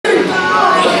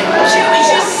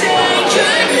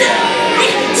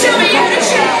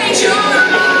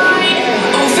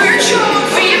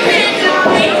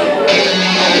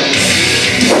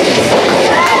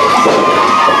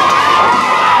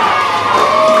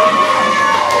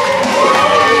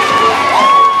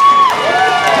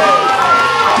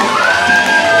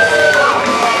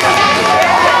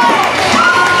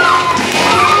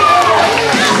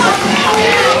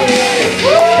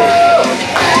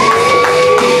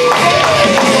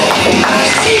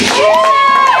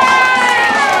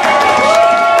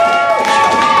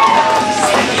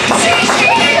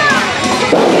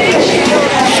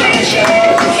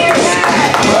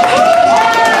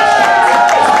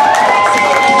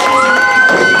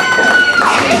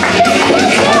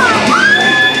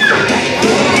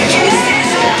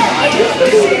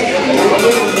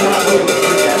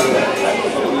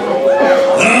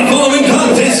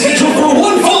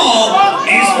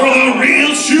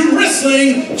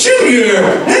Wrestling Junior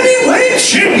Heavyweight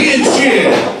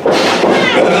Championship.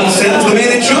 I'll send the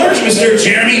man in charge, Mr.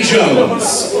 Jeremy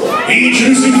Jones.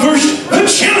 Introducing first, the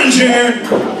challenger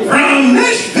from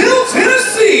Nashville,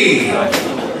 Tennessee.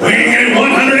 Weighing at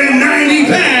 190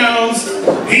 pounds,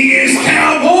 he is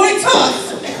Cowboy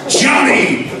Tough,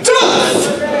 Johnny Duff.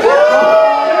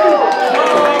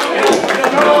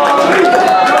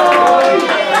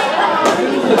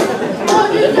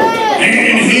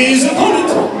 And his opponent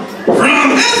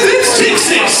from Athens,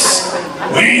 Texas,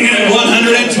 weighing in at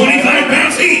 125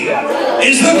 pounds, he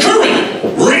is the current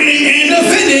reigning and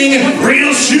defending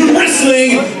Real Shoot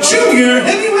Wrestling Junior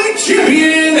Heavyweight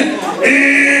Champion,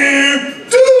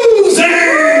 Duzan.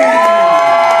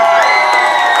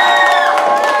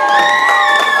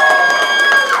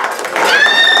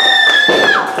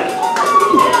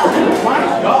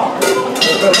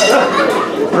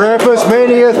 Grandpa's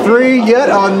Mania 3, yet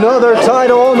another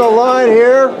title on the line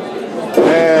here.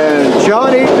 And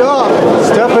Johnny Duff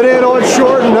stepping in on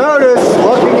short notice,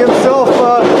 looking himself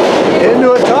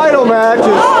into a title match.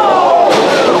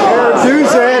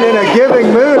 Duzan in a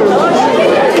giving move.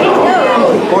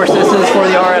 Of course, this is for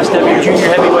the RSW Junior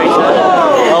Heavyweight title.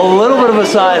 A little bit of a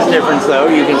size difference, though,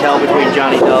 you can tell between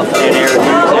Johnny Duff and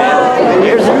Duzan.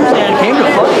 Duzan came to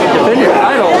fight and defend your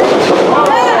title.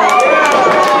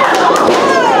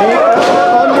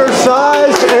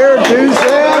 Undersized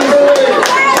Duzan, but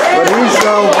he's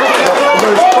the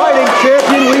most fighting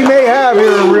champion we may have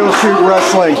here in Real Shoot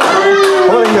Wrestling.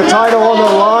 Putting the title on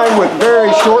the line with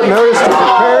very short notice to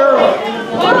prepare.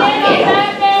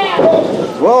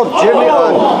 Well,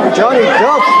 Johnny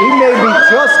Duff, he may be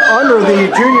just under the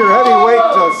junior heavyweight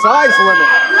size limit.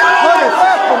 Look at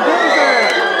that from Duzan.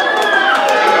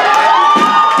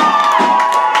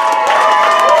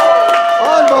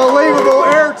 Unbelievable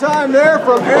airtime there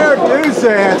from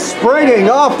Duzan, springing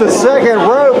off the second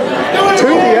rope to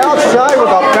the outside with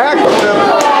a backflip.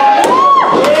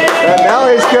 And now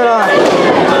he's gonna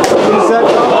use that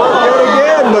jump yet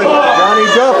again, but Johnny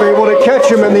Duff able to catch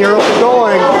him in the early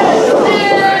going.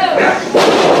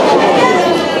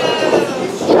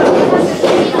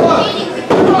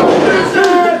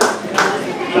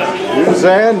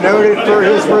 Duzan, noted for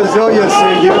his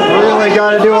resiliency. You've really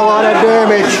got to do a lot of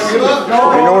damage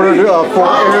in order for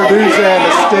Duzan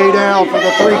to stay down for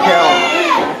the 3 count.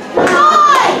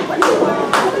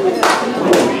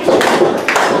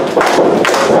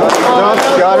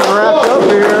 Duff's got him wrapped up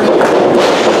here.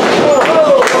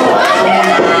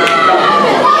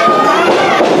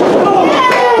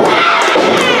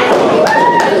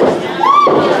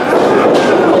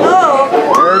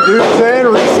 Duzan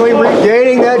recently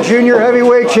regaining that junior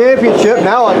heavyweight championship,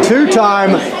 now a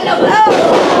 2-time junior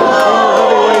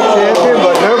heavyweight champion,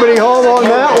 but nobody home on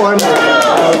that one.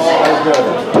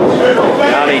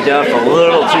 Johnny Duff a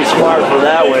little too smart for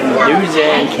that one.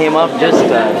 Duzan came up just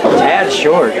a tad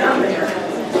short.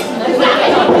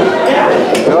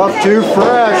 Duff too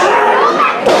fresh.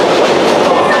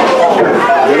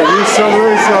 Gonna use some of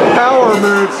his power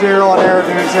moves here on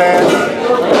Duzan.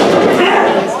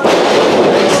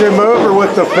 Him over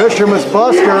with the Fisherman's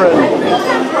Buster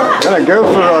and gonna go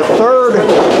for a 3rd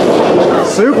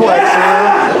suplex here.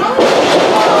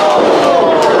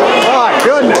 My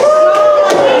goodness.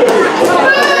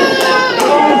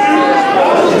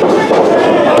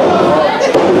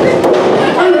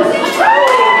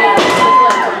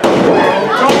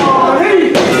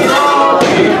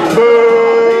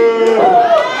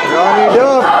 Johnny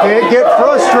Duff can't get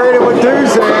frustrated with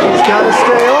Duzan. He's got to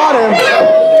stay on him.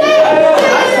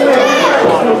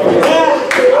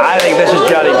 I think this is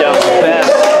Johnny Duff's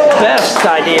best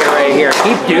idea right here.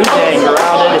 Keep Duzan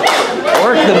grounded,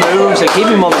 work the moves, and keep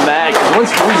him on the mat. Because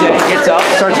once Duzan gets up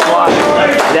and starts blocking,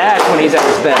 that's when he's at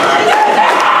his best.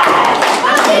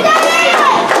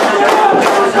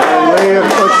 And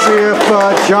let's see if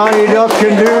Johnny Duff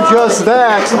can do just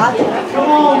that.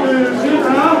 Come on,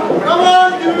 Duzan. Come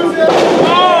on, Duzan.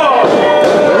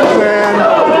 Duzan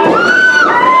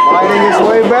fighting his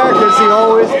way back as he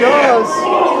always does.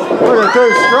 Look at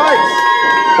those strikes.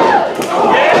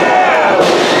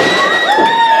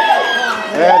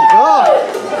 And Duff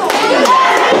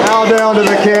now down to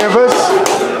the canvas.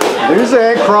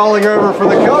 Duzan crawling over for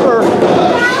the cover.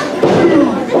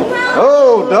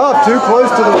 Oh, Duff too close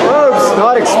to the ropes.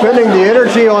 Not expending the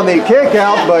energy on the kick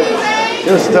out, but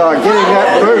just getting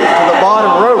that boot to the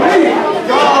bottom rope.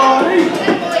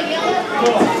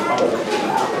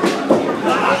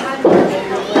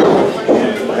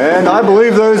 And I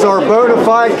believe those are bona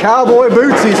fide cowboy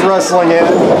boots he's wrestling in.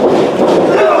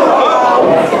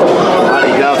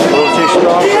 Johnny Duff's a little too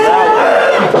strong for that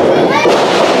one.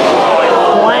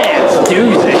 Plants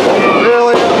Duzan.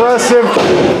 Really impressive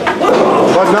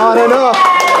not enough.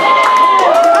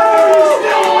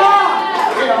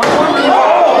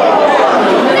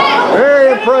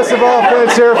 Very impressive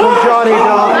offense here from Johnny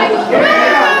Duff.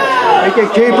 He can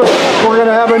keep it. We're going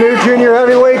to have a new junior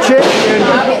heavyweight champion.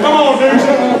 Come on, dude.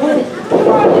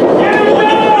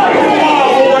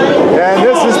 And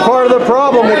this is part of the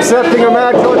problem, accepting a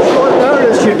match on short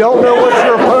notice. You don't know what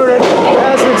your opponent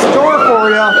has in store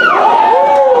for you.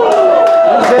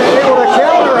 He's able to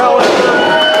counter, however.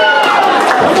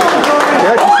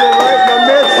 Catches it right in the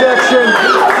midsection.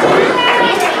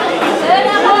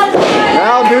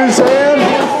 Now Duzan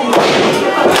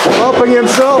bumping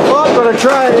himself up, going to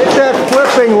try and hit that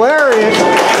flipping lariat.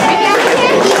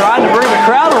 Trying to bring the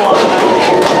crowd along.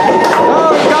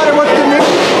 Oh, he got it with the knee.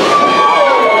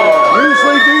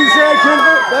 Usually Duzan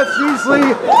usually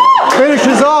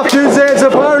finishes off Duzan's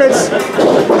opponents.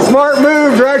 Smart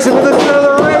move, drags him to the center of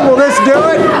the ring. Will this do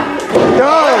it?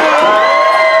 Does.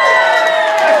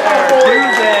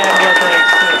 Duzan with a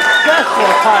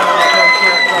successful title.